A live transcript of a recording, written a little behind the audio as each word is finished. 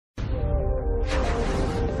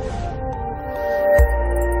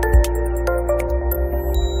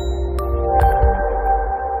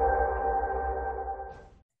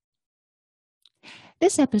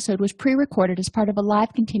This episode was pre-recorded as part of a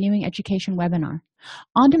live continuing education webinar.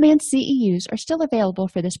 On-demand CEUs are still available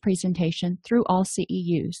for this presentation through all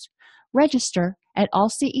CEUs. Register at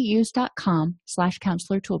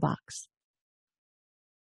allceus.com/counselor toolbox.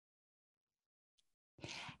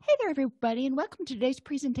 Hey there, everybody, and welcome to today's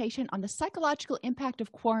presentation on the psychological impact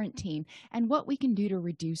of quarantine and what we can do to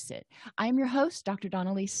reduce it. I'm your host, Dr.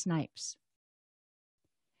 Dawn-Elise Snipes.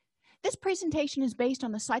 This presentation is based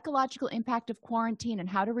on the psychological impact of quarantine and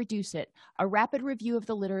how to reduce it, a rapid review of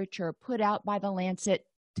the literature put out by The Lancet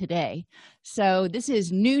today. So this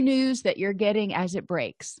is new news that you're getting as it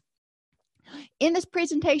breaks. In this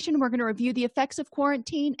presentation, we're going to review the effects of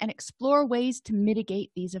quarantine and explore ways to mitigate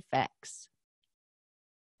these effects.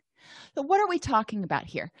 So what are we talking about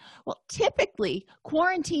here? Well, typically,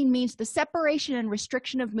 quarantine means the separation and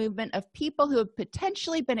restriction of movement of people who have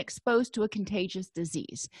potentially been exposed to a contagious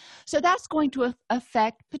disease. So that's going to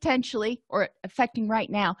affect potentially, or affecting right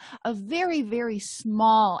now, a very, very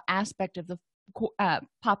small aspect of the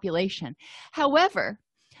population. However,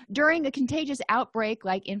 during a contagious outbreak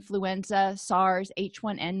like influenza, SARS,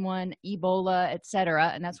 H1N1, Ebola,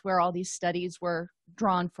 etc., and that's where all these studies were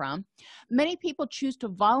drawn from, many people choose to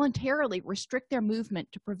voluntarily restrict their movement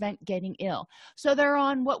to prevent getting ill. So they're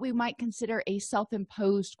on what we might consider a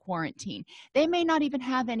self-imposed quarantine. They may not even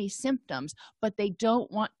have any symptoms, but they don't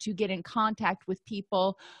want to get in contact with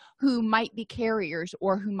people who might be carriers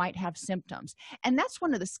or who might have symptoms. And that's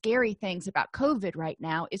one of the scary things about COVID right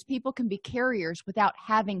now, is people can be carriers without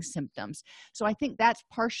having symptoms. So I think that's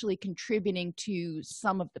partially contributing to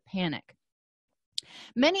some of the panic.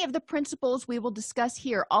 Many of the principles we will discuss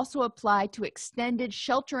here also apply to extended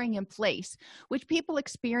sheltering in place, which people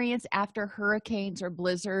experience after hurricanes or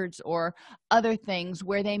blizzards or other things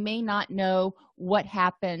where they may not know what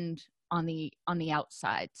happened on the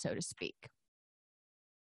outside, so to speak.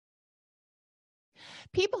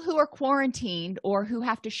 People who are quarantined or who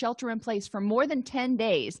have to shelter in place for more than 10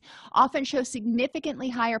 days often show significantly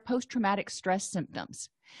higher post-traumatic stress symptoms.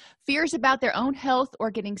 Fears about their own health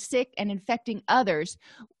or getting sick and infecting others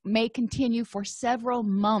may continue for several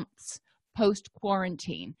months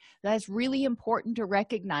post-quarantine. That's really important to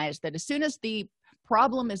recognize, that as soon as the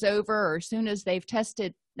problem is over, or as soon as they've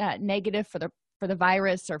tested negative for the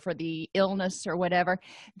virus or for the illness or whatever,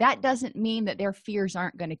 that doesn't mean that their fears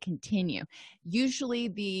aren't going to continue. Usually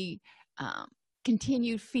the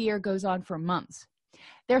continued fear goes on for months.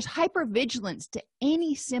 There's hypervigilance to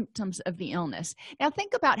any symptoms of the illness. Now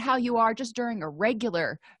think about how you are just during a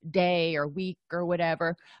regular day or week or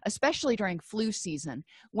whatever, especially during flu season,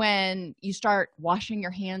 when you start washing your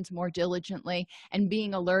hands more diligently and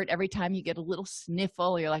being alert every time you get a little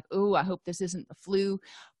sniffle. You're like, oh, I hope this isn't the flu.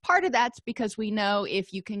 Part of that's because we know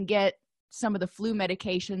if you can get some of the flu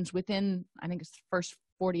medications within, I think it's the first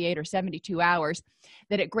 48 or 72 hours,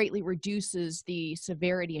 that it greatly reduces the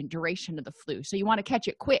severity and duration of the flu. So you want to catch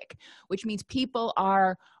it quick, which means people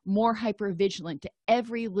are more hypervigilant to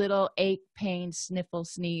every little ache, pain, sniffle,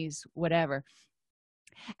 sneeze, whatever.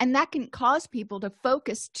 And that can cause people to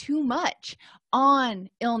focus too much on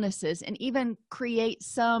illnesses and even create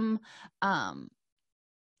some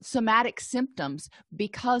somatic symptoms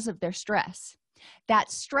because of their stress. That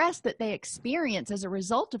stress that they experience as a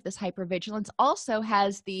result of this hypervigilance also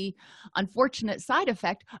has the unfortunate side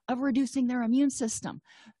effect of reducing their immune system.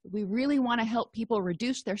 We really want to help people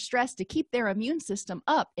reduce their stress to keep their immune system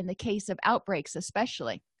up in the case of outbreaks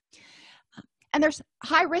especially. And there's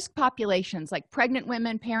high-risk populations like pregnant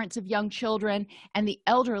women, parents of young children, and the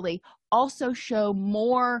elderly also show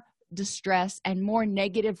more distress and more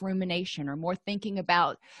negative rumination, or more thinking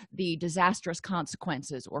about the disastrous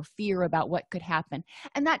consequences or fear about what could happen.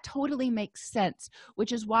 And that totally makes sense,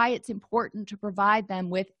 which is why it's important to provide them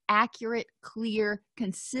with accurate, clear,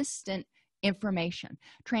 consistent information.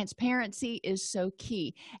 Transparency is so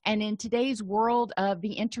key. And in today's world of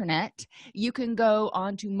the internet, you can go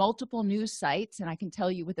onto multiple news sites, and I can tell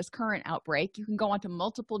you with this current outbreak, you can go onto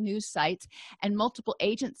multiple news sites and multiple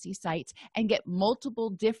agency sites and get multiple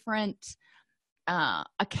different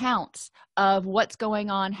accounts of what's going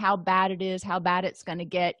on, how bad it is, how bad it's going to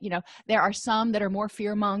get. You know, there are some that are more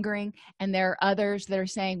fear-mongering, and there are others that are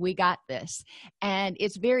saying, we got this. And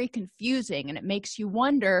it's very confusing, and it makes you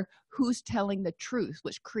wonder who's telling the truth,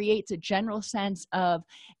 which creates a general sense of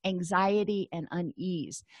anxiety and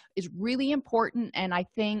unease. It's really important, and I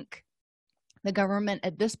think the government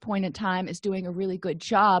at this point in time is doing a really good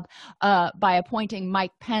job by appointing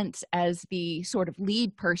Mike Pence as the sort of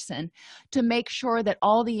lead person to make sure that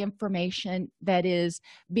all the information that is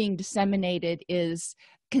being disseminated is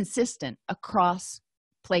consistent across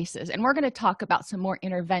places. And we're going to talk about some more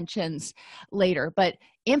interventions later, but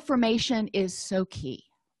information is so key.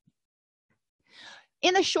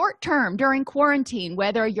 In the short term, during quarantine,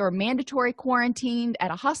 whether you're mandatory quarantined at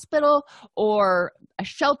a hospital or a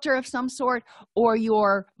shelter of some sort, or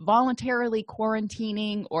you're voluntarily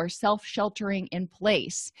quarantining or self-sheltering in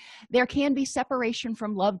place, there can be separation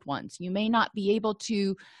from loved ones. You may not be able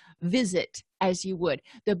to visit as you would.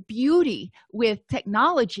 The beauty with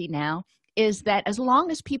technology now is that as long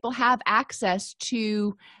as people have access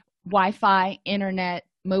to Wi-Fi, internet,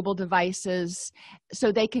 mobile devices,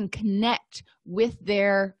 so they can connect with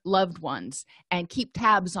their loved ones and keep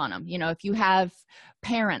tabs on them. If you have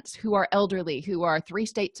parents who are elderly, who are 3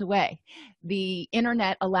 states away, the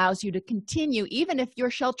internet allows you to continue, even if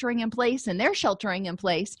you're sheltering in place and they're sheltering in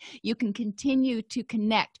place, you can continue to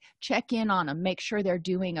connect, check in on them, make sure they're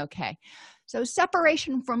doing okay. So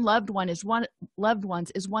separation from loved ones is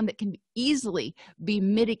one that can easily be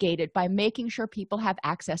mitigated by making sure people have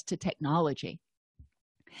access to technology.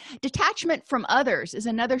 Detachment from others is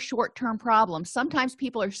another short-term problem. Sometimes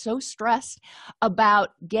people are so stressed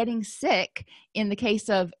about getting sick in the case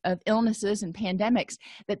of illnesses and pandemics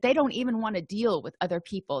that they don't even want to deal with other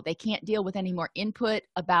people. They can't deal with any more input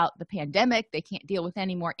about the pandemic. They can't deal with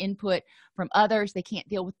any more input from others. They can't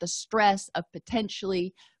deal with the stress of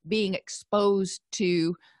potentially being exposed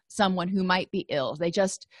to someone who might be ill. They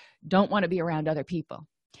just don't want to be around other people.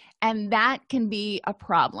 And that can be a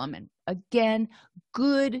problem. And again,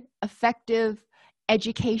 good, effective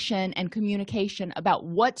education and communication about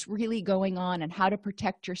what's really going on and how to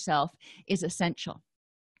protect yourself is essential.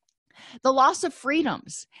 The loss of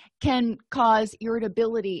freedoms can cause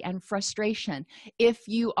irritability and frustration if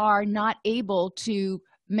you are not able to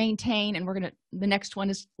maintain, and the next one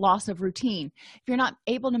is loss of routine. If you're not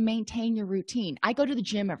able to maintain your routine, I go to the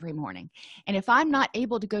gym every morning, and if I'm not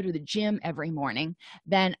able to go to the gym every morning,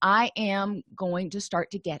 then I am going to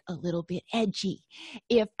start to get a little bit edgy.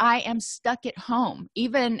 If I am stuck at home,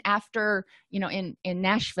 even after, in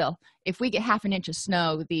Nashville, if we get half an inch of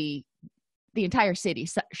snow, the entire city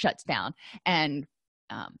shuts down and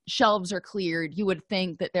shelves are cleared. You would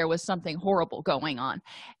think that there was something horrible going on.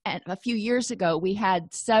 And a few years ago, we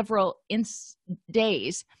had several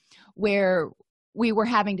days where we were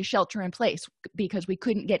having to shelter in place because we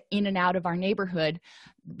couldn't get in and out of our neighborhood.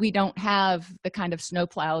 We don't have the kind of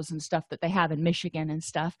snowplows and stuff that they have in Michigan and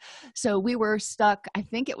stuff. So we were stuck, I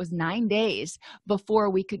think it was 9 days before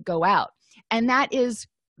we could go out. And that is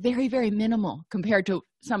very, very minimal compared to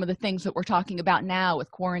some of the things that we're talking about now with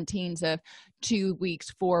quarantines of 2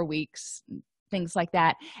 weeks, 4 weeks, things like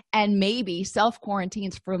that, and maybe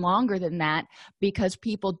self-quarantines for longer than that because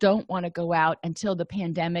people don't want to go out until the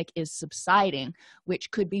pandemic is subsiding,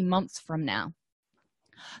 which could be months from now.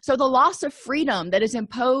 So the loss of freedom that is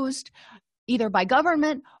imposed either by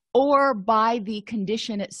government or by the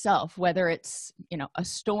condition itself, whether it's a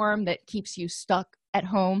storm that keeps you stuck at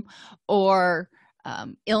home or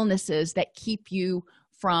illnesses that keep you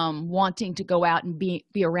from wanting to go out and be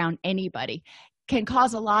around anybody, can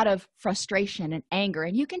cause a lot of frustration and anger.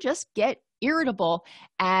 And you can just get irritable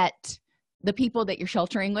at the people that you're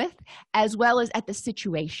sheltering with, as well as at the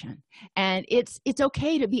situation. And it's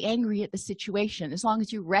okay to be angry at the situation as long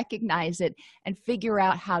as you recognize it and figure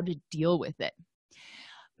out how to deal with it.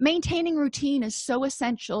 Maintaining routine is so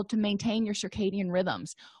essential to maintain your circadian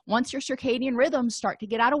rhythms. Once your circadian rhythms start to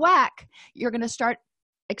get out of whack, you're going to start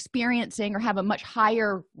experiencing or have a much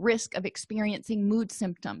higher risk of experiencing mood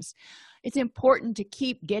symptoms. It's important to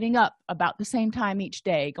keep getting up about the same time each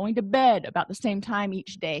day, going to bed about the same time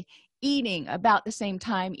each day, eating about the same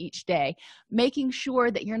time each day, making sure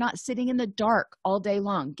that you're not sitting in the dark all day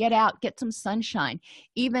long. Get out, get some sunshine.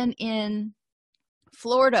 Even in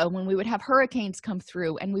Florida, when we would have hurricanes come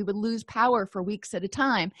through and we would lose power for weeks at a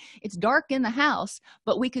time, it's dark in the house,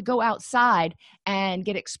 but we could go outside and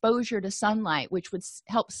get exposure to sunlight, which would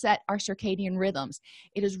help set our circadian rhythms.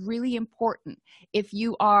 It is really important. If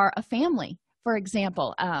you are a family, for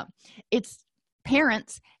example,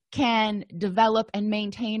 parents can develop and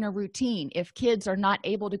maintain a routine. If kids are not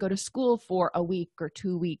able to go to school for a week or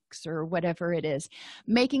 2 weeks or whatever it is,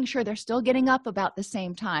 making sure they're still getting up about the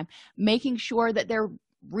same time, making sure that they're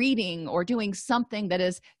reading or doing something that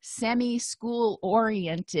is semi-school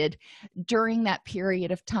oriented during that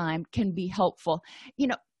period of time can be helpful.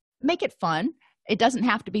 Make it fun. It doesn't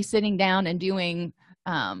have to be sitting down and doing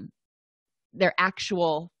their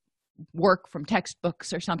actual work from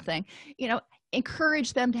textbooks or something.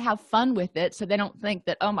 Encourage them to have fun with it so they don't think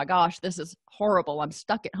that, oh my gosh, this is horrible. I'm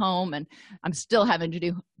stuck at home and I'm still having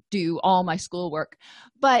to do all my schoolwork.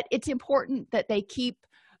 But it's important that they keep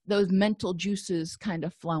those mental juices kind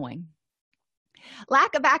of flowing.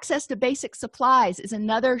 Lack of access to basic supplies is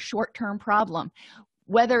another short-term problem,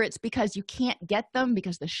 whether it's because you can't get them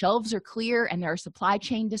because the shelves are clear and there are supply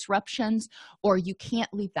chain disruptions, or you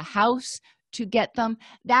can't leave the house to get them.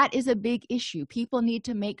 That is a big issue. People need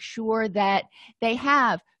to make sure that they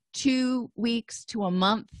have 2 weeks to a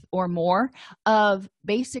month or more of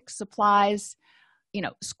basic supplies,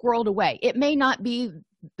 squirreled away. It may not be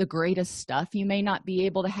the greatest stuff. You may not be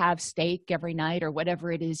able to have steak every night or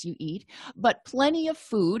whatever it is you eat, but plenty of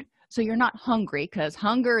food so you're not hungry, because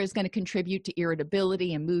hunger is going to contribute to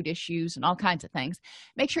irritability and mood issues and all kinds of things.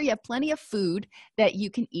 Make sure you have plenty of food that you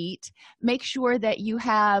can eat. Make sure that you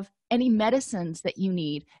have any medicines that you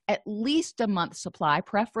need, at least a month's supply,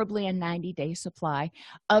 preferably a 90-day supply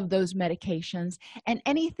of those medications, and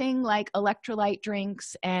anything like electrolyte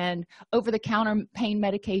drinks and over-the-counter pain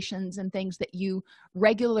medications and things that you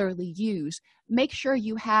regularly use. Make sure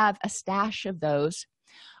you have a stash of those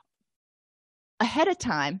ahead of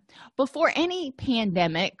time before any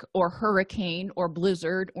pandemic or hurricane or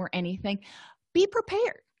blizzard or anything. Be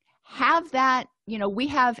prepared. Have that. We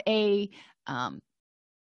have a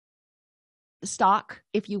stock,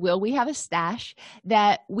 if you will. We have a stash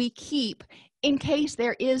that we keep in case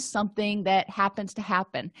there is something that happens to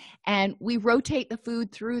happen, and we rotate the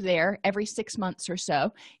food through there every 6 months or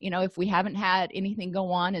so. If we haven't had anything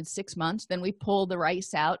go on in 6 months, then we pull the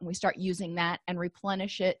rice out and we start using that and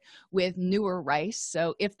replenish it with newer rice.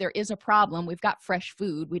 So if there is a problem, we've got fresh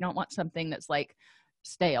food. We don't want something that's like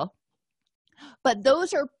stale. But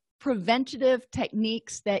those are preventative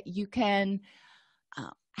techniques that you can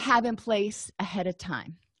have in place ahead of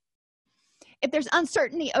time. If there's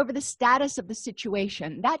uncertainty over the status of the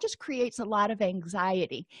situation, that just creates a lot of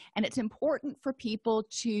anxiety, and it's important for people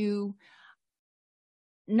to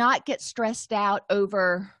not get stressed out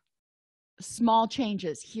over small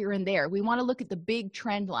changes here and there. We want to look at the big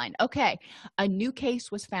trend line. Okay, a new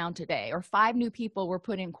case was found today, or 5 new people were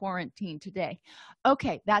put in quarantine today.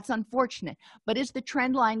 Okay, that's unfortunate, but is the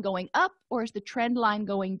trend line going up or is the trend line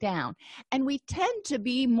going down? And we tend to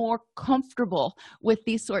be more comfortable with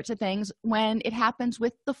these sorts of things when it happens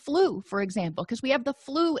with the flu, for example, because we have the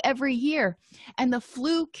flu every year, and the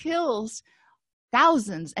flu kills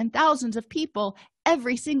thousands and thousands of people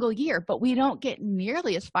every single year, but we don't get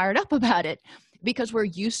nearly as fired up about it because we're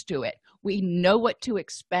used to it. We know what to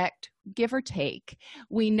expect, give or take.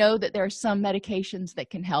 We know that there are some medications that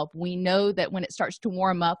can help. We know that when it starts to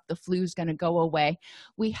warm up, the flu is going to go away.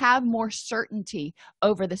 We have more certainty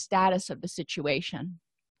over the status of the situation.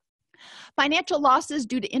 Financial losses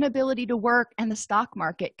due to inability to work and the stock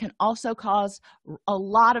market can also cause a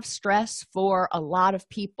lot of stress for a lot of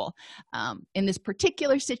people. In this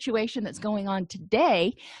particular situation that's going on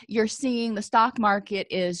today, you're seeing the stock market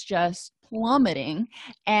is just plummeting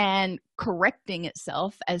and correcting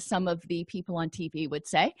itself, as some of the people on TV would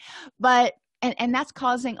say. But and that's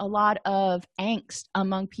causing a lot of angst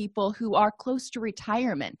among people who are close to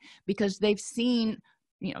retirement, because they've seen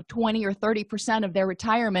 20 or 30% of their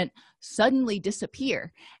retirement suddenly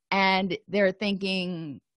disappear, and they're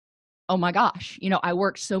thinking, oh my gosh, I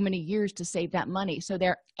worked so many years to save that money. So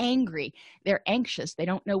they're angry, they're anxious, they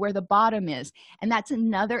don't know where the bottom is. And that's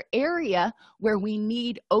another area where we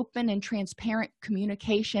need open and transparent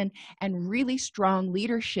communication and really strong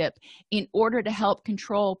leadership in order to help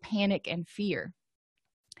control panic and fear.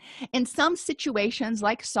 In some situations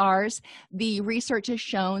like SARS, the research has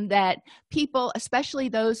shown that people, especially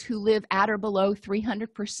those who live at or below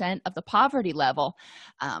 300% of the poverty level,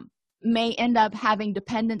 may end up having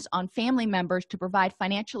dependence on family members to provide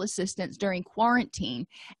financial assistance during quarantine,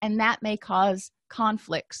 and that may cause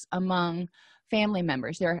conflicts among family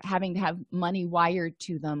members. They're having to have money wired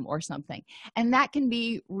to them or something, and that can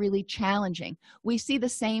be really challenging. We see the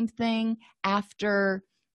same thing after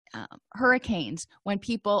hurricanes, when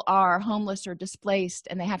people are homeless or displaced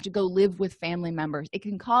and they have to go live with family members. It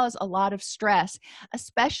can cause a lot of stress,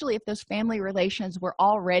 especially if those family relations were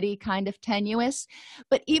already kind of tenuous.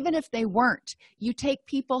 But even if they weren't, you take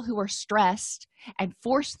people who are stressed and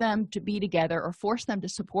force them to be together or force them to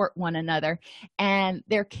support one another, and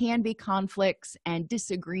there can be conflicts and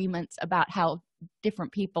disagreements about how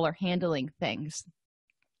different people are handling things.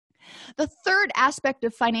 The third aspect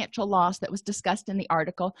of financial loss that was discussed in the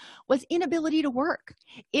article was inability to work.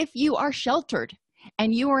 If you are sheltered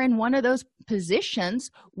and you are in one of those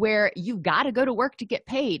positions where you've got to go to work to get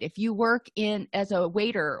paid, if you work in as a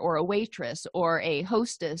waiter or a waitress or a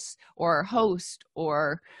hostess or a host,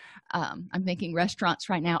 or I'm thinking restaurants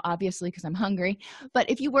right now, obviously, because I'm hungry. But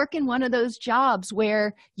if you work in one of those jobs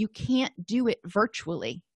where you can't do it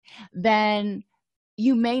virtually, then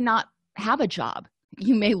you may not have a job.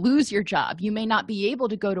 You may lose your job. You may not be able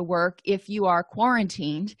to go to work if you are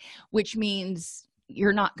quarantined, which means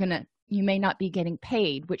you may not be getting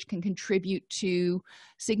paid, which can contribute to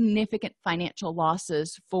significant financial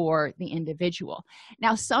losses for the individual.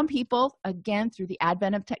 Now, some people, again, through the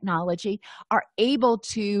advent of technology, are able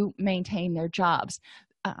to maintain their jobs.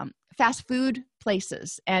 Fast food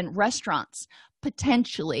places and restaurants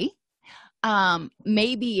potentially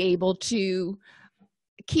may be able to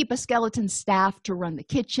keep a skeleton staff to run the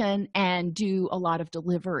kitchen and do a lot of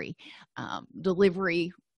delivery.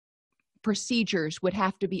 Delivery procedures would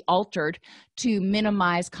have to be altered to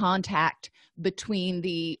minimize contact between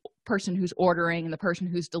the person who's ordering and the person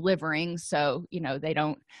who's delivering, so they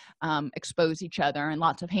don't expose each other, and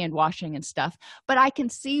lots of hand washing and stuff. But I can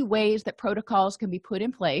see ways that protocols can be put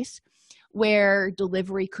in place where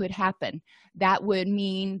delivery could happen. That would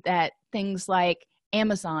mean that things like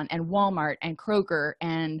Amazon and Walmart and Kroger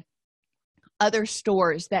and other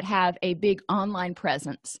stores that have a big online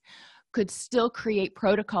presence could still create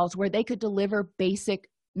protocols where they could deliver basic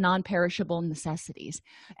non-perishable necessities.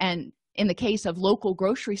 And in the case of local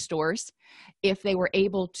grocery stores, if they were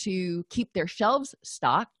able to keep their shelves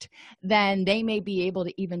stocked, then they may be able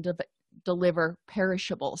to even deliver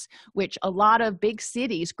perishables, which a lot of big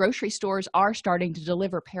cities, grocery stores are starting to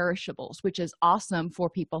deliver perishables, which is awesome for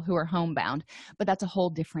people who are homebound, but that's a whole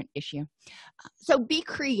different issue. So be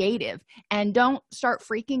creative and don't start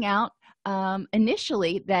freaking out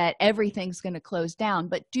initially that everything's going to close down,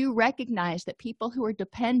 but do recognize that people who are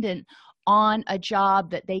dependent on a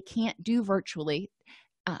job that they can't do virtually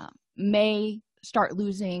may start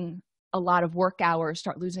losing a lot of work hours,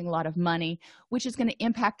 start losing a lot of money, which is going to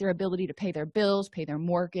impact their ability to pay their bills, pay their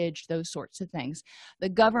mortgage, those sorts of things. The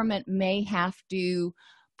government may have to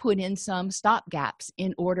put in some stopgaps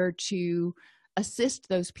in order to assist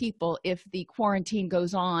those people if the quarantine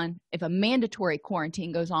goes on, if a mandatory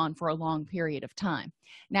quarantine goes on for a long period of time.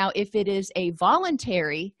 Now, if it is a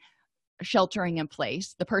voluntary sheltering in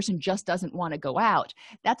place, the person just doesn't want to go out,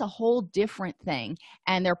 that's a whole different thing,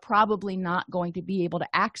 and they're probably not going to be able to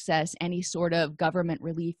access any sort of government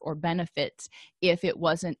relief or benefits if it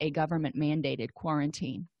wasn't a government mandated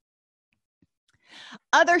quarantine.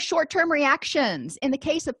 Other short-term reactions in the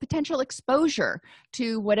case of potential exposure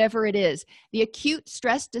to whatever it is. The acute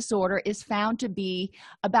stress disorder is found to be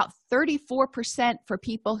about 34% for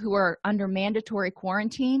people who are under mandatory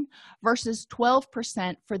quarantine versus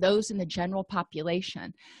 12% for those in the general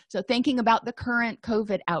population. So thinking about the current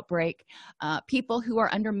COVID outbreak, people who are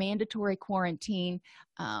under mandatory quarantine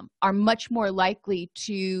are much more likely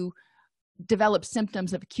to develop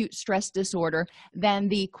symptoms of acute stress disorder than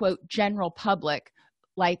the quote general public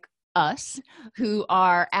like us who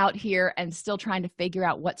are out here and still trying to figure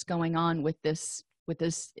out what's going on with this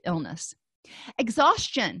illness.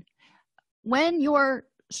 Exhaustion. When you're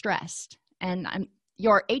stressed and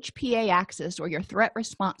your HPA axis or your threat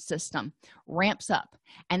response system ramps up,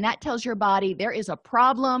 and that tells your body there is a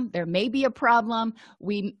problem, there may be a problem,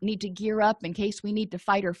 we need to gear up in case we need to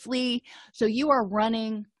fight or flee. So you are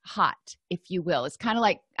running hot, if you will. It's kind of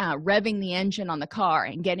like revving the engine on the car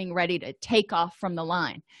and getting ready to take off from the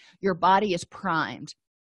line. Your body is primed.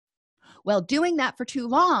 Well, doing that for too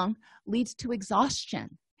long leads to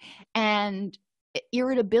exhaustion and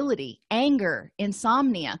irritability, anger,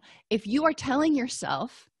 insomnia. If you are telling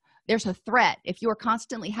yourself there's a threat, if you are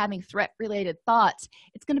constantly having threat-related thoughts,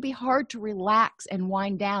 it's going to be hard to relax and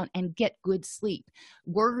wind down and get good sleep.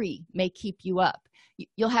 Worry may keep you up.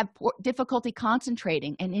 You'll have difficulty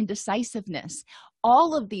concentrating and indecisiveness.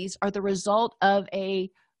 All of these are the result of a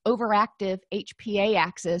overactive HPA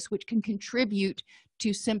axis, which can contribute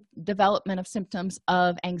to development of symptoms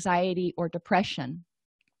of anxiety or depression.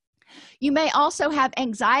 You may also have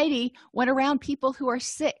anxiety when around people who are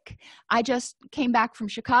sick. I just came back from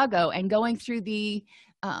Chicago, and going through the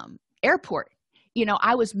airport,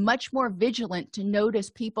 I was much more vigilant to notice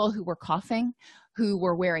people who were coughing, who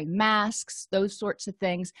were wearing masks, those sorts of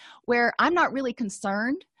things, where I'm not really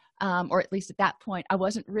concerned, or at least at that point, I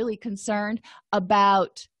wasn't really concerned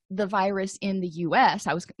about the virus in the US.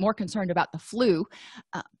 I was more concerned about the flu.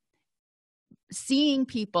 Seeing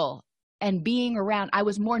people and being around, I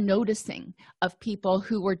was more noticing of people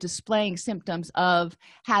who were displaying symptoms of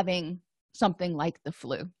having something like the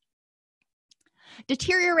flu.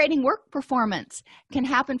 Deteriorating work performance can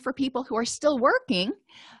happen for people who are still working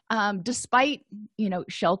despite,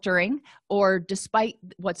 sheltering or despite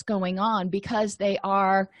what's going on, because they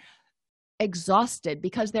are exhausted,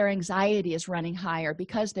 because their anxiety is running higher,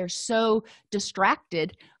 because they're so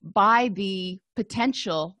distracted by the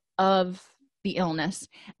potential of the illness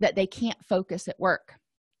that they can't focus at work.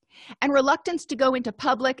 And reluctance to go into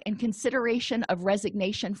public and consideration of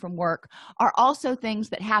resignation from work are also things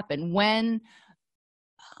that happen when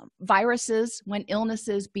viruses, when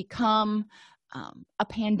illnesses become a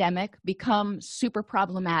pandemic, become super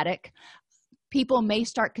problematic. People may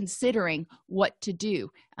start considering what to do.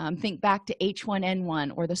 Think back to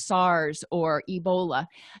H1N1 or the SARS or Ebola.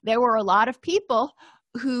 There were a lot of people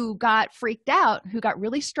who got freaked out, who got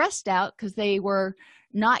really stressed out because they were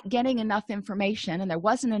not getting enough information and there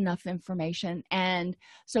wasn't enough information. And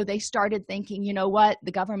so they started thinking, you know what,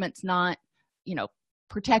 the government's not,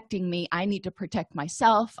 protecting me. I need to protect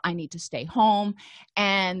myself. I need to stay home.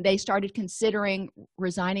 And they started considering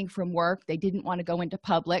resigning from work. They didn't want to go into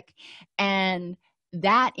public. And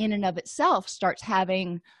that in and of itself starts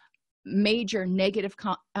having major negative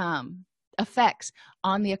effects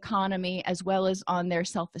on the economy, as well as on their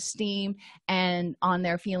self-esteem and on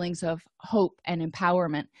their feelings of hope and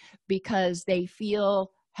empowerment, because they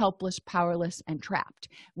feel helpless, powerless, and trapped.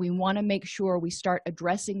 We want to make sure we start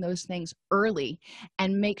addressing those things early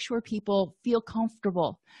and make sure people feel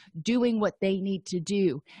comfortable doing what they need to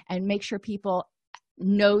do, and make sure people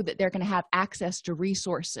know that they're going to have access to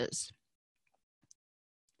resources.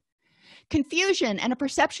 Confusion and a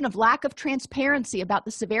perception of lack of transparency about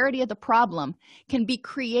the severity of the problem can be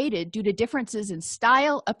created due to differences in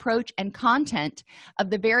style, approach, and content of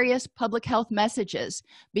the various public health messages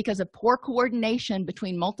because of poor coordination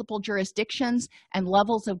between multiple jurisdictions and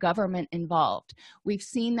levels of government involved. We've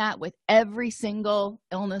seen that with every single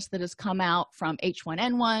illness that has come out, from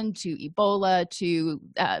H1N1 to Ebola to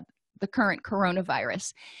the current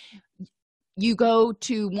coronavirus. You go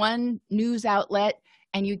to one news outlet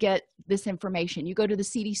and you get this information. You go to the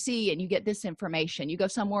CDC and you get this information. You go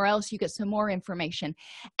somewhere else, you get some more information.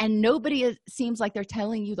 And nobody seems like they're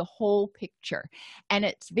telling you the whole picture. And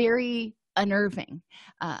it's very unnerving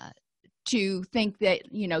to think that,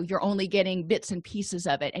 you're only getting bits and pieces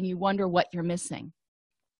of it, and you wonder what you're missing.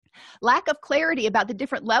 Lack of clarity about the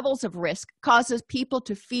different levels of risk causes people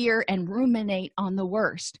to fear and ruminate on the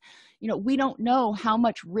worst. We don't know how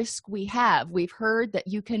much risk we have. We've heard that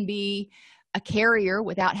you can be a carrier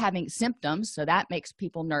without having symptoms, so that makes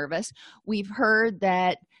people nervous. We've heard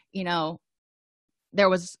that, there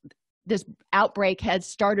was this outbreak had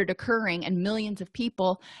started occurring and millions of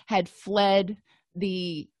people had fled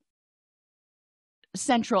the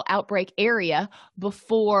central outbreak area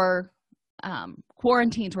before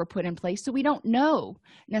quarantines were put in place. So we don't know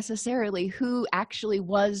necessarily who actually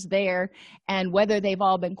was there and whether they've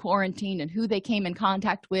all been quarantined and who they came in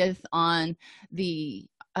contact with on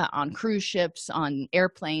cruise ships, on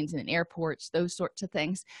airplanes and in airports, those sorts of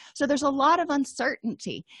things. So there's a lot of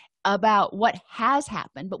uncertainty about what has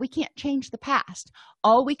happened, but we can't change the past.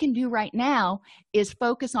 All we can do right now is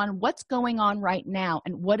focus on what's going on right now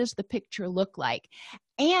and what does the picture look like.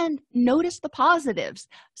 And notice the positives,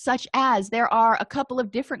 such as there are a couple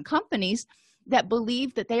of different companies that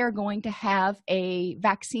believe that they are going to have a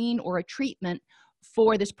vaccine or a treatment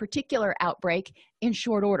for this particular outbreak in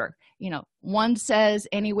short order. One says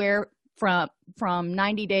anywhere from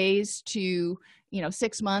 90 days to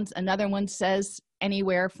 6 months. Another one says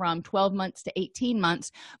anywhere from 12 months to 18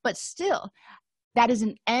 months. But still, that is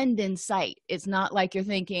an end in sight. It's not like you're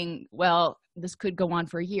thinking, well, this could go on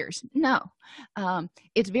for years. No,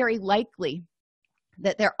 it's very likely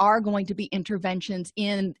that there are going to be interventions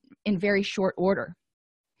in very short order.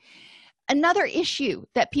 Another issue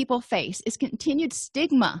that people face is continued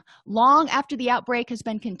stigma long after the outbreak has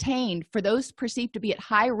been contained for those perceived to be at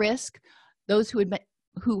high risk, those who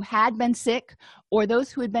had been sick, or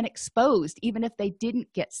those who had been exposed, even if they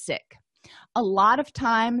didn't get sick. A lot of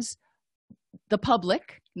times, the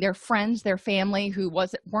public, their friends, their family who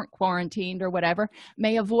weren't quarantined or whatever,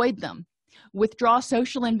 may avoid them, withdraw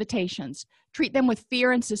social invitations, treat them with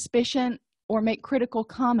fear and suspicion, or make critical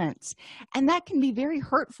comments. And that can be very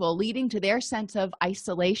hurtful, leading to their sense of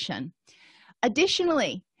isolation.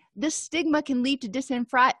 Additionally, this stigma can lead to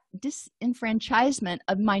disenfranchisement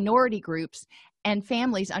of minority groups and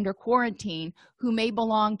families under quarantine who may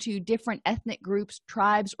belong to different ethnic groups,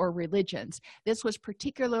 tribes, or religions. This was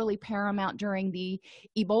particularly paramount during the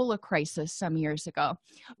Ebola crisis some years ago.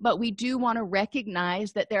 But we do want to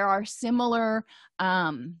recognize that there are similar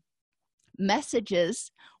messages,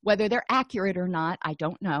 whether they're accurate or not, I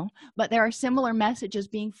don't know, but there are similar messages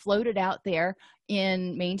being floated out there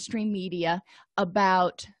in mainstream media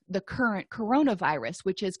about the current coronavirus,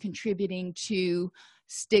 which is contributing to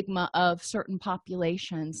stigma of certain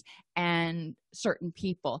populations and certain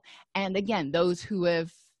people. And again, those who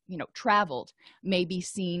have traveled may be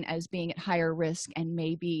seen as being at higher risk and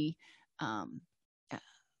may be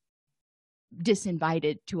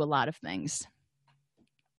disinvited to a lot of things.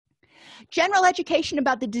 General education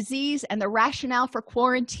about the disease and the rationale for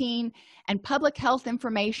quarantine and public health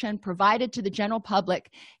information provided to the general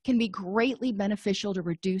public can be greatly beneficial to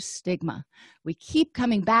reduce stigma. We keep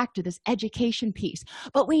coming back to this education piece,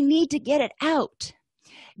 but we need to get it out.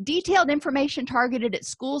 Detailed information targeted at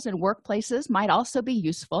schools and workplaces might also be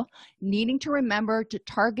useful, needing to remember to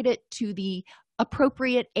target it to the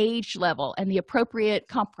appropriate age level and the appropriate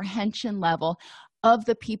comprehension level of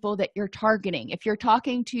the people that you're targeting. If you're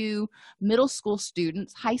talking to middle school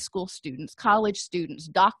students, high school students, college students,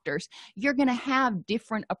 doctors, you're going to have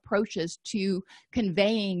different approaches to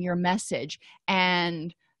conveying your message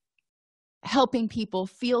and helping people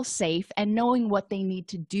feel safe and knowing what they need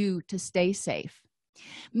to do to stay safe.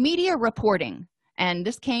 Media reporting, and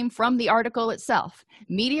this came from the article itself.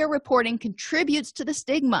 Media reporting contributes to the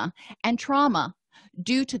stigma and trauma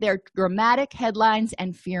due to their dramatic headlines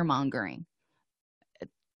and fear-mongering.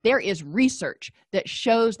 There is research that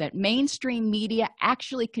shows that mainstream media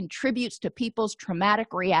actually contributes to people's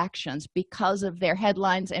traumatic reactions because of their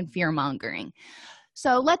headlines and fear-mongering.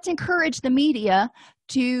 So let's encourage the media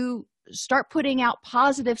to start putting out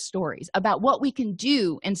positive stories about what we can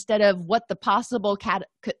do instead of what the possible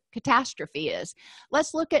catastrophe is.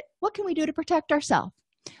 Let's look at what can we do to protect ourselves.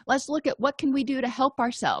 Let's look at what can we do to help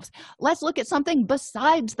ourselves. Let's look at something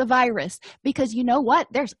besides the virus, because you know what?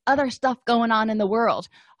 There's other stuff going on in the world.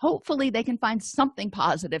 Hopefully they can find something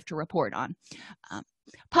positive to report on.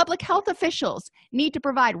 Public health officials need to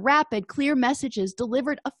provide rapid, clear messages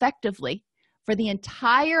delivered effectively for the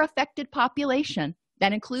entire affected population.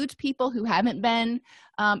 That includes people who haven't been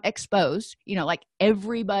exposed, like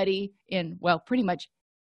everybody in, well, pretty much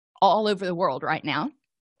all over the world right now,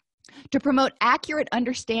 to promote accurate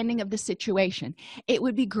understanding of the situation. It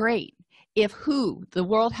would be great if the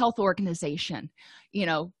World Health Organization,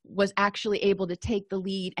 was actually able to take the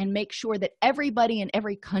lead and make sure that everybody in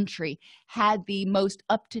every country had the most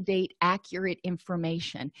up-to-date, accurate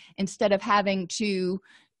information instead of having to,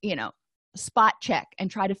 spot check and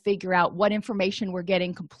try to figure out what information we're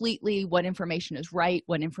getting completely, what information is right,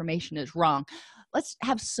 what information is wrong. Let's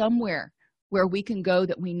have somewhere where we can go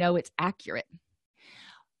that we know it's accurate.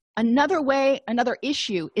 Another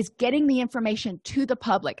issue is getting the information to the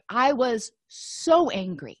public. I was so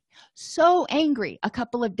angry a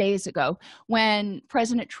couple of days ago when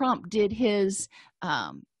President Trump did his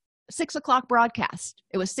 6 o'clock broadcast.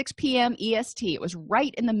 It was 6 p.m. EST. It was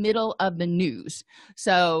right in the middle of the news.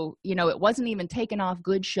 So, it wasn't even taking off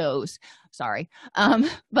good shows. Sorry.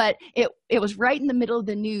 But it was right in the middle of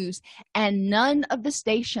the news, and none of the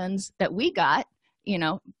stations that we got,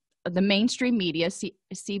 the mainstream media,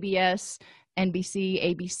 CBS,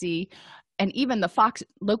 NBC, ABC, and even the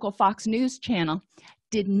local Fox News channel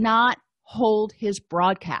did not hold his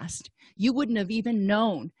broadcast. You wouldn't have even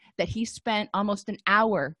known that he spent almost an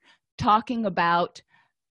hour talking about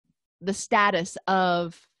the status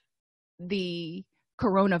of the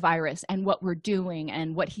coronavirus and what we're doing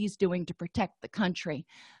and what he's doing to protect the country.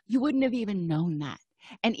 You wouldn't have even known that.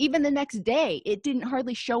 And even the next day, it didn't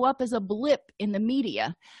hardly show up as a blip in the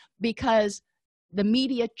media because the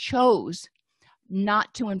media chose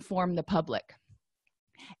not to inform the public.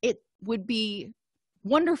 It would be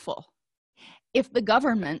wonderful if the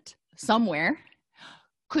government somewhere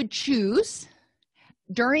could choose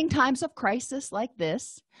during times of crisis like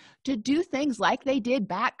this to do things like they did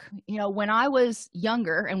back, when I was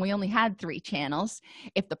younger and we only had 3 channels.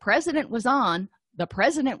 If the president was on, the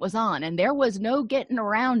president was on, and there was no getting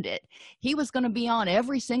around it. He was going to be on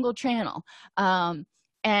every single channel.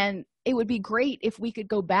 And it would be great if we could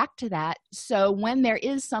go back to that. So when there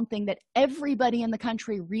is something that everybody in the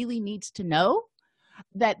country really needs to know,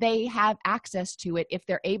 that they have access to it if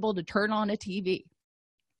they're able to turn on a TV.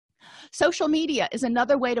 Social media is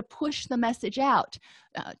another way to push the message out.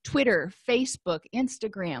 Twitter, Facebook,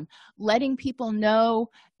 Instagram, letting people know,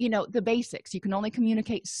 the basics. You can only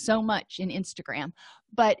communicate so much in Instagram,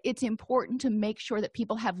 but it's important to make sure that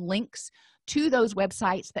people have links to those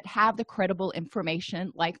websites that have the credible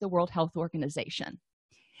information, like the World Health Organization.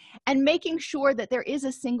 And making sure that there is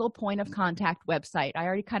a single point of contact website. I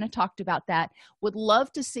already kind of talked about that. Would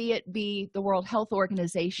love to see it be the World Health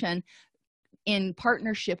Organization in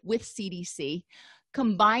partnership with CDC,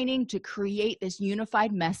 combining to create this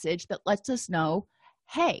unified message that lets us know,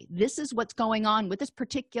 hey, this is what's going on with this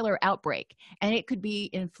particular outbreak. And it could be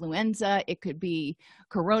influenza, it could be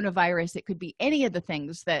coronavirus, it could be any of the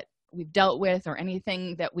things that we've dealt with or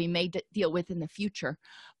anything that we may deal with in the future.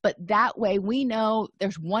 But that way we know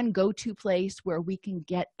there's one go-to place where we can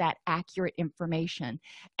get that accurate information.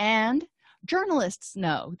 And journalists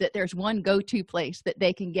know that there's one go-to place that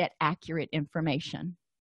they can get accurate information.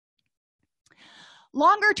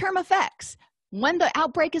 Longer term effects. When the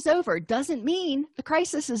outbreak is over doesn't mean the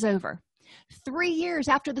crisis is over. 3 years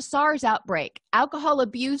after the SARS outbreak, alcohol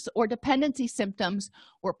abuse or dependency symptoms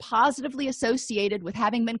were positively associated with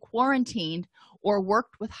having been quarantined or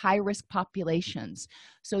worked with high-risk populations.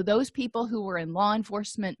 So those people who were in law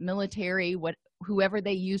enforcement, military, whoever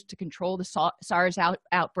they used to control the SARS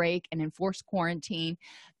outbreak and enforce quarantine,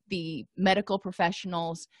 the medical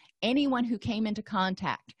professionals, anyone who came into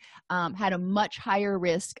contact had a much higher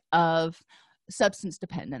risk of substance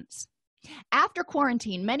dependence. After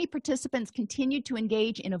quarantine, many participants continued to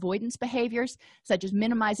engage in avoidance behaviors, such as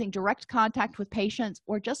minimizing direct contact with patients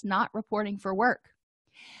or just not reporting for work.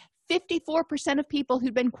 54% of people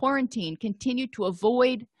who'd been quarantined continued to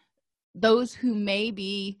avoid those who may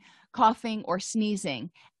be coughing or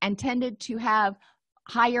sneezing and tended to have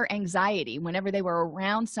higher anxiety whenever they were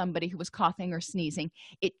around somebody who was coughing or sneezing.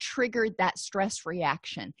 It triggered that stress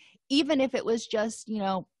reaction, even if it was just,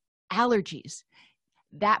 allergies.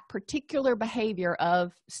 That particular behavior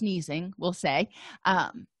of sneezing, we'll say,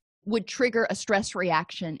 would trigger a stress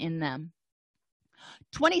reaction in them.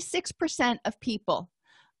 26% of people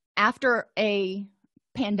after a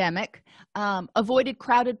pandemic avoided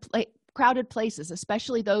crowded places,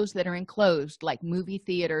 especially those that are enclosed, like movie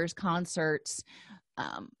theaters, concerts,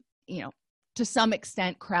 to some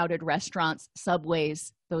extent crowded restaurants,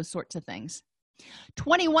 subways, those sorts of things.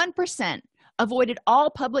 21% avoided all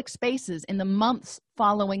public spaces in the months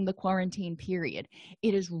following the quarantine period.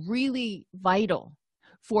 It is really vital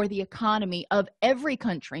for the economy of every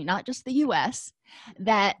country, not just the US,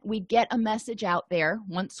 that we get a message out there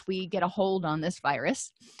once we get a hold on this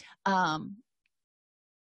virus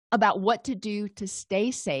about what to do to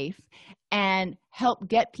stay safe and help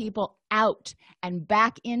get people out and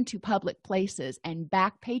back into public places and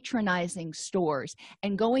back patronizing stores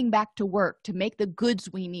and going back to work to make the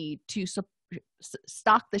goods we need to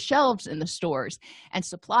stock the shelves in the stores and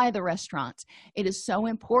supply the restaurants. It is so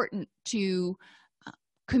important to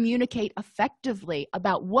communicate effectively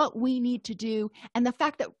about what we need to do and the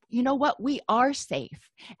fact that, we are safe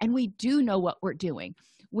and we do know what we're doing.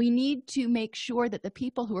 We need to make sure that the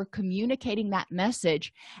people who are communicating that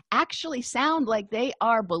message actually sound like they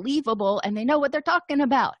are believable and they know what they're talking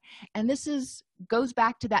about. And this goes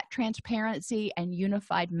back to that transparency and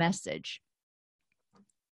unified message.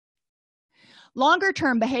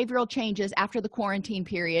 Longer-term behavioral changes after the quarantine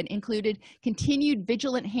period included continued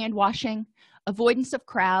vigilant hand washing, avoidance of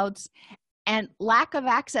crowds, and lack of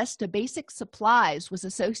access to basic supplies was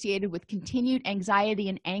associated with continued anxiety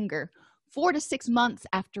and anger 4 to 6 months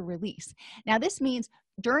after release. Now, this means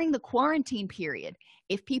during the quarantine period,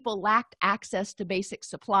 if people lacked access to basic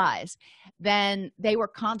supplies, then they were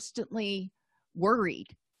constantly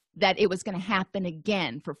worried that it was going to happen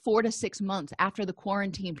again. For 4 to 6 months after the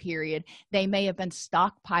quarantine period, they may have been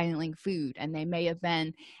stockpiling food, and they may have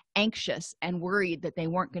been anxious and worried that they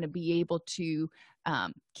weren't going to be able to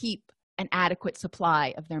keep an adequate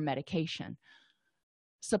supply of their medication.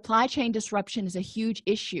 Supply chain disruption is a huge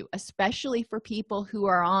issue, especially for people who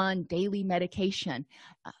are on daily medication.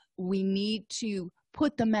 We need to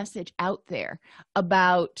put the message out there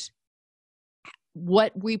about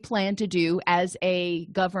what we plan to do as a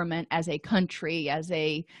government, as a country, as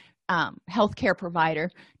a healthcare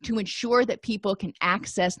provider to ensure that people can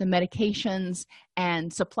access the medications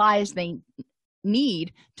and supplies they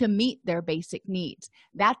need to meet their basic needs.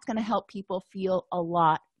 That's going to help people feel a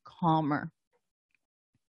lot calmer.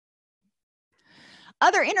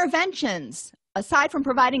 Other interventions, aside from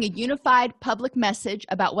providing a unified public message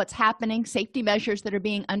about what's happening, safety measures that are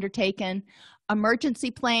being undertaken, emergency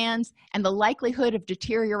plans, and the likelihood of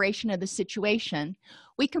deterioration of the situation,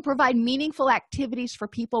 we can provide meaningful activities for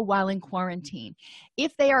people while in quarantine.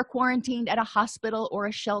 If they are quarantined at a hospital or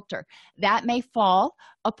a shelter, that may fall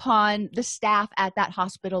upon the staff at that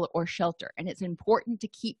hospital or shelter, and it's important to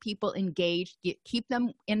keep people engaged, keep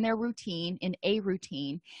them in their routine, in a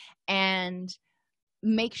routine, and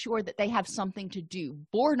make sure that they have something to do.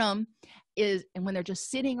 Boredom is, and when they're just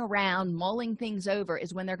sitting around mulling things over,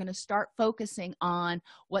 is when they're going to start focusing on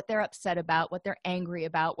what they're upset about, what they're angry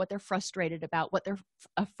about, what they're frustrated about, what they're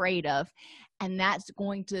afraid of, and that's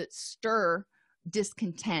going to stir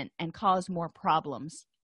discontent and cause more problems.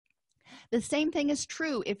 The same thing is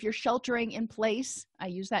true if you're sheltering in place. I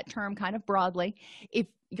use that term kind of broadly. If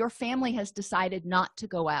your family has decided not to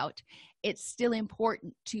go out, it's still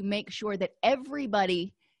important to make sure that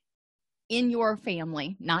everybody in your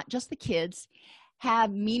family, not just the kids,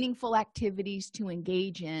 have meaningful activities to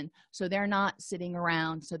engage in, so they're not sitting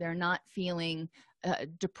around, so they're not feeling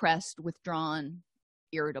depressed, withdrawn,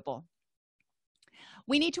 irritable.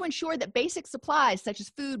 We need to ensure that basic supplies such as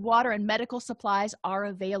food, water, and medical supplies are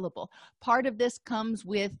available. Part of this comes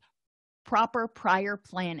with proper prior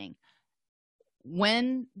planning.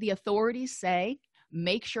 When the authorities say,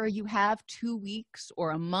 make sure you have 2 weeks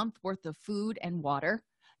or a month worth of food and water,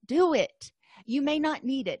 do it. You may not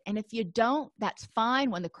need it, and if you don't, that's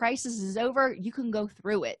fine. When the crisis is over, you can go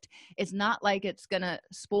through it. It's not like it's going to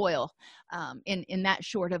spoil in that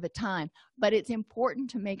short of a time, but it's important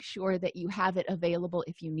to make sure that you have it available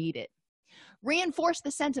if you need it. Reinforce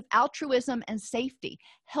the sense of altruism and safety,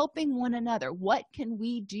 helping one another. What can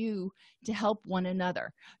we do to help one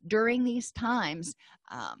another during these times?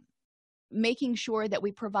 Making sure that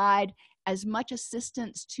we provide as much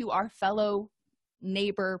assistance to our fellow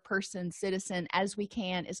neighbor, person, citizen as we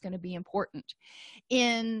can is going to be important.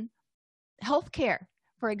 In healthcare,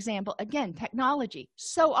 for example, again, technology,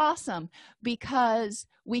 so awesome because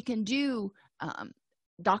we can do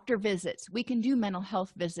doctor visits, we can do mental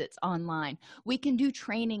health visits online, we can do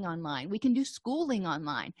training online, we can do schooling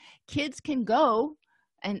online. Kids can go,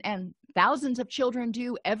 and thousands of children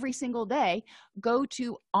do every single day, go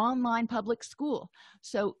to online public school.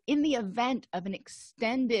 So in the event of an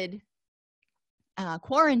extended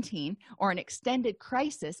quarantine or an extended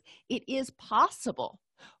crisis, it is possible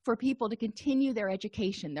for people to continue their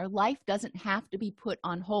education. Their life doesn't have to be put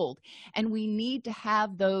on hold, and we need to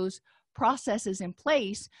have those processes in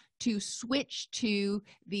place to switch to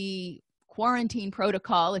the quarantine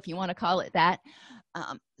protocol, if you want to call it that.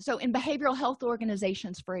 So in behavioral health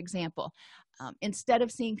organizations, for example, instead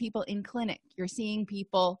of seeing people in clinic, you're seeing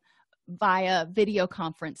people via video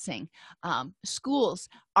conferencing. Schools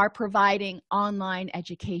are providing online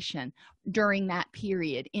education during that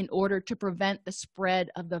period in order to prevent the spread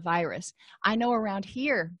of the virus. I know around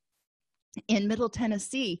here in Middle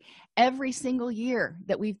Tennessee, every single year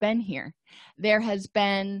that we've been here, there have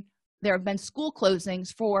been school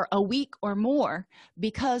closings for a week or more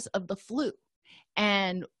because of the flu.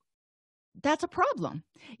 And that's a problem.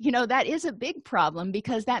 That is a big problem,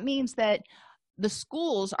 because that means that the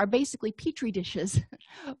schools are basically petri dishes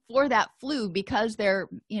for that flu, because their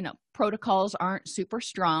protocols aren't super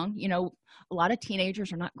strong. A lot of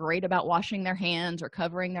teenagers are not great about washing their hands or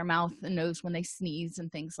covering their mouth and nose when they sneeze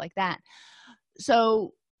and things like that.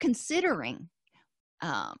 So considering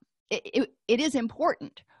it is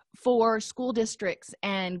important for school districts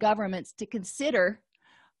and governments to consider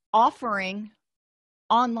offering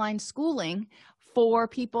online schooling for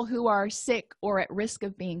people who are sick or at risk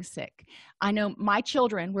of being sick. I know my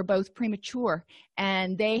children were both premature,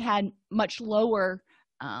 and they had much lower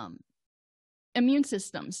immune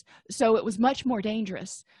systems, so it was much more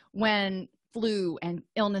dangerous when flu and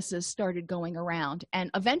illnesses started going around.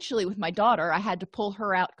 And eventually with my daughter, I had to pull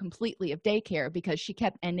her out completely of daycare because she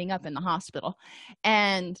kept ending up in the hospital,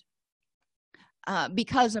 and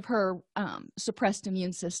because of her suppressed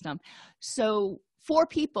immune system. So for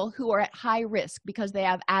people who are at high risk because they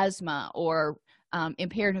have asthma or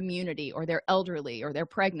impaired immunity, or they're elderly, or they're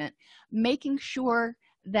pregnant, making sure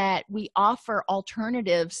that we offer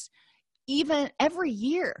alternatives even every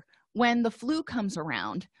year when the flu comes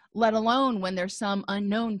around, let alone when there's some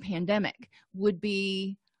unknown pandemic, would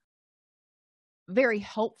be very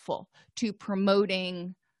helpful to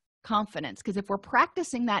promoting confidence. Because if we're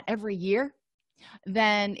practicing that every year,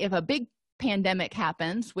 then if a big pandemic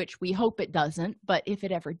happens, which we hope it doesn't, but if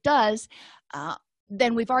it ever does,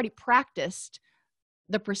 then we've already practiced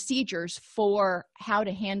the procedures for how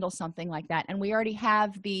to handle something like that, and we already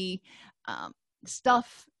have the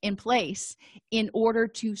stuff in place in order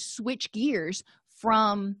to switch gears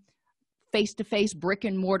from face-to-face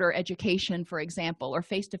brick-and-mortar education, for example, or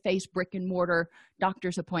face-to-face brick-and-mortar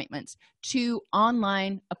doctor's appointments, to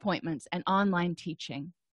online appointments and online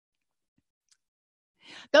teaching.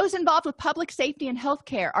 Those involved with public safety and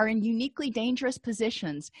healthcare are in uniquely dangerous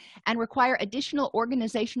positions and require additional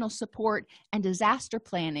organizational support and disaster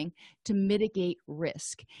planning to mitigate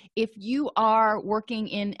risk. If you are working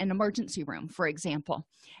in an emergency room, for example,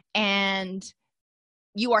 and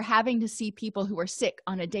you are having to see people who are sick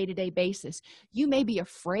on a day-to-day basis, you may be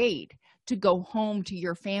afraid to go home to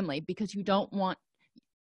your family because you don't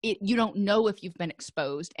know if you've been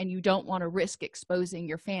exposed, and you don't want to risk exposing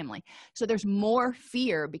your family. So there's more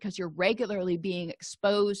fear because you're regularly being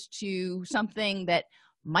exposed to something that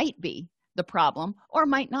might be the problem or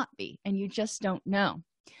might not be, and you just don't know.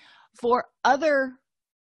 For other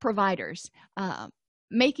providers,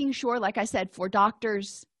 making sure, like I said, for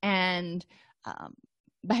doctors and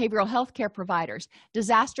behavioral health care providers,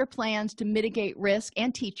 disaster plans to mitigate risk,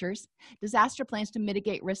 and teachers, disaster plans to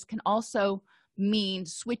mitigate risk can also mean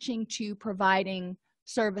switching to providing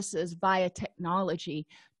services via technology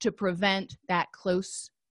to prevent that close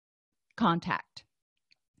contact.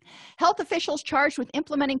 Health officials charged with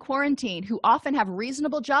implementing quarantine, who often have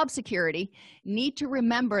reasonable job security, need to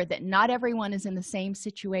remember that not everyone is in the same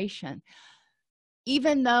situation.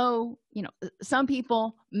 Even though, some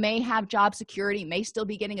people may have job security, may still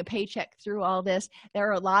be getting a paycheck through all this, there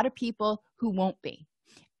are a lot of people who won't be.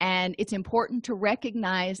 And it's important to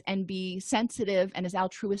recognize and be sensitive and as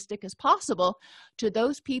altruistic as possible to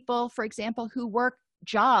those people, for example, who work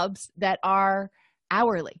jobs that are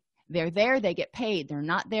hourly. They're there, they get paid. They're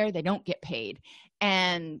not there, they don't get paid.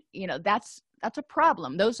 And that's a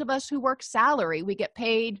problem. Those of us who work salary, we get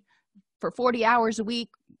paid for 40 hours a week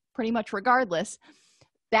pretty much regardless.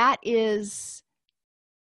 That is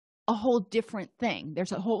a whole different thing.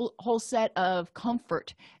 There's a whole set of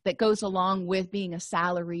comfort that goes along with being a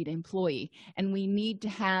salaried employee, and we need to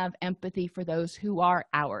have empathy for those who are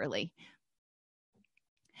hourly.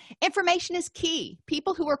 Information is key.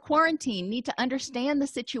 People who are quarantined need to understand the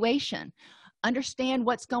situation, understand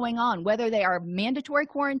what's going on, whether they are mandatory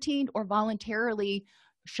quarantined or voluntarily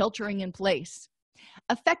sheltering in place.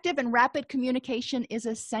 Effective and rapid communication is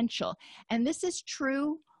essential, and this is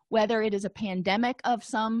true whether it is a pandemic of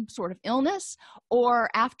some sort of illness or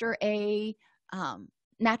after a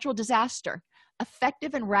natural disaster.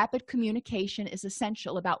 Effective and rapid communication is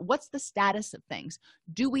essential about what's the status of things.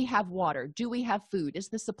 Do we have water? Do we have food? Is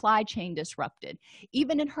the supply chain disrupted?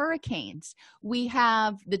 Even in hurricanes, we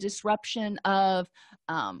have the disruption of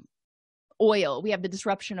oil. We have the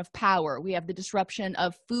disruption of power. We have the disruption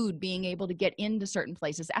of food being able to get into certain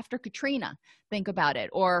places. After Katrina, think about it,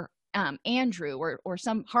 or Andrew or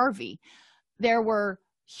some Harvey. There were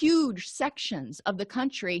huge sections of the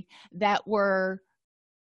country that were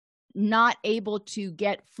not able to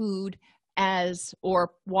get food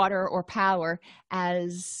or water or power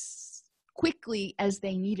as quickly as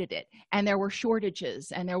they needed it, and there were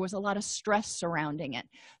shortages and there was a lot of stress surrounding it.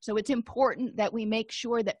 So it's important that we make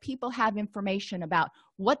sure that people have information about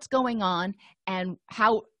what's going on and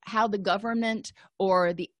how the government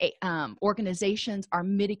or the organizations are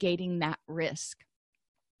mitigating that risk.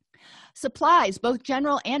 Supplies, both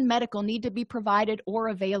general and medical, need to be provided or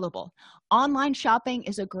available. Online shopping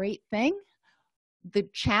is a great thing. The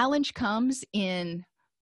challenge comes in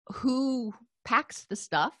who packs the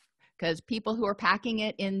stuff, because people who are packing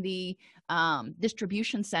it in the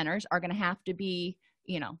distribution centers are going to have to be,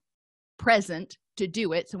 present to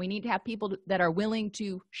do it. So we need to have people that are willing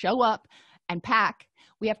to show up and pack.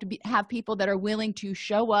 We have to have people that are willing to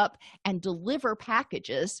show up and deliver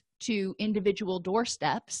packages to individual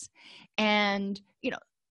doorsteps. And,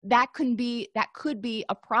 that could be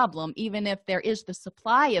a problem. Even if there is the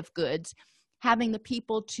supply of goods, having the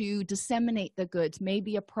people to disseminate the goods may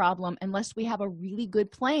be a problem unless we have a really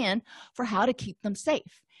good plan for how to keep them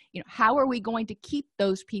safe. How are we going to keep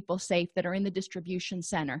those people safe that are in the distribution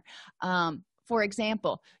center? For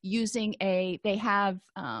example, they have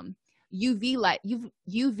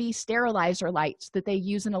UV sterilizer lights that they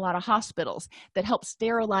use in a lot of hospitals that help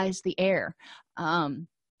sterilize the air.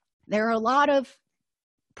 There are a lot of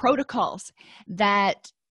protocols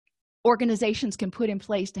that organizations can put in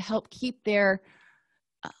place to help keep their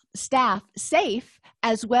staff safe,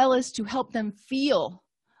 as well as to help them feel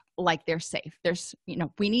like they're safe.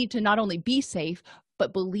 We need to not only be safe,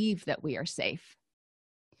 but believe that we are safe.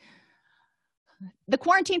 The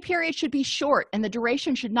quarantine period should be short, and the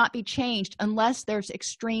duration should not be changed unless there's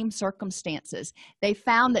extreme circumstances. They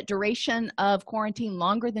found that duration of quarantine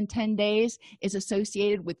longer than 10 days is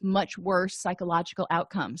associated with much worse psychological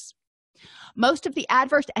outcomes. Most of the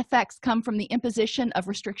adverse effects come from the imposition of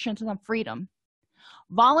restrictions on freedom.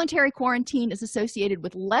 Voluntary quarantine is associated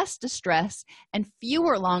with less distress and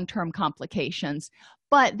fewer long-term complications,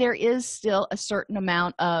 but there is still a certain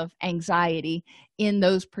amount of anxiety in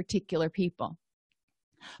those particular people.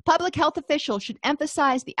 Public health officials should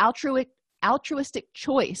emphasize the altruistic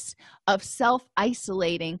choice of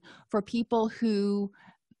self-isolating for people who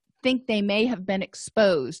think they may have been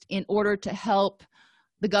exposed in order to help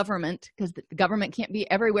the government, because the government can't be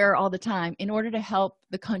everywhere all the time, in order to help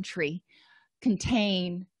the country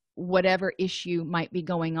contain whatever issue might be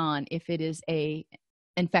going on if it is an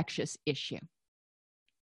infectious issue.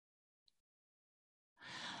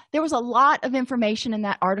 There was a lot of information in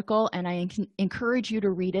that article, and I encourage you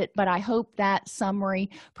to read it, but I hope that summary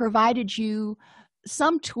provided you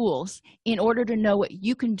some tools in order to know what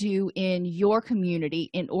you can do in your community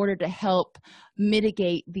in order to help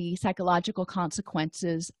mitigate the psychological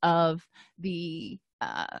consequences of the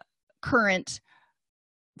current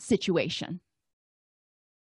situation.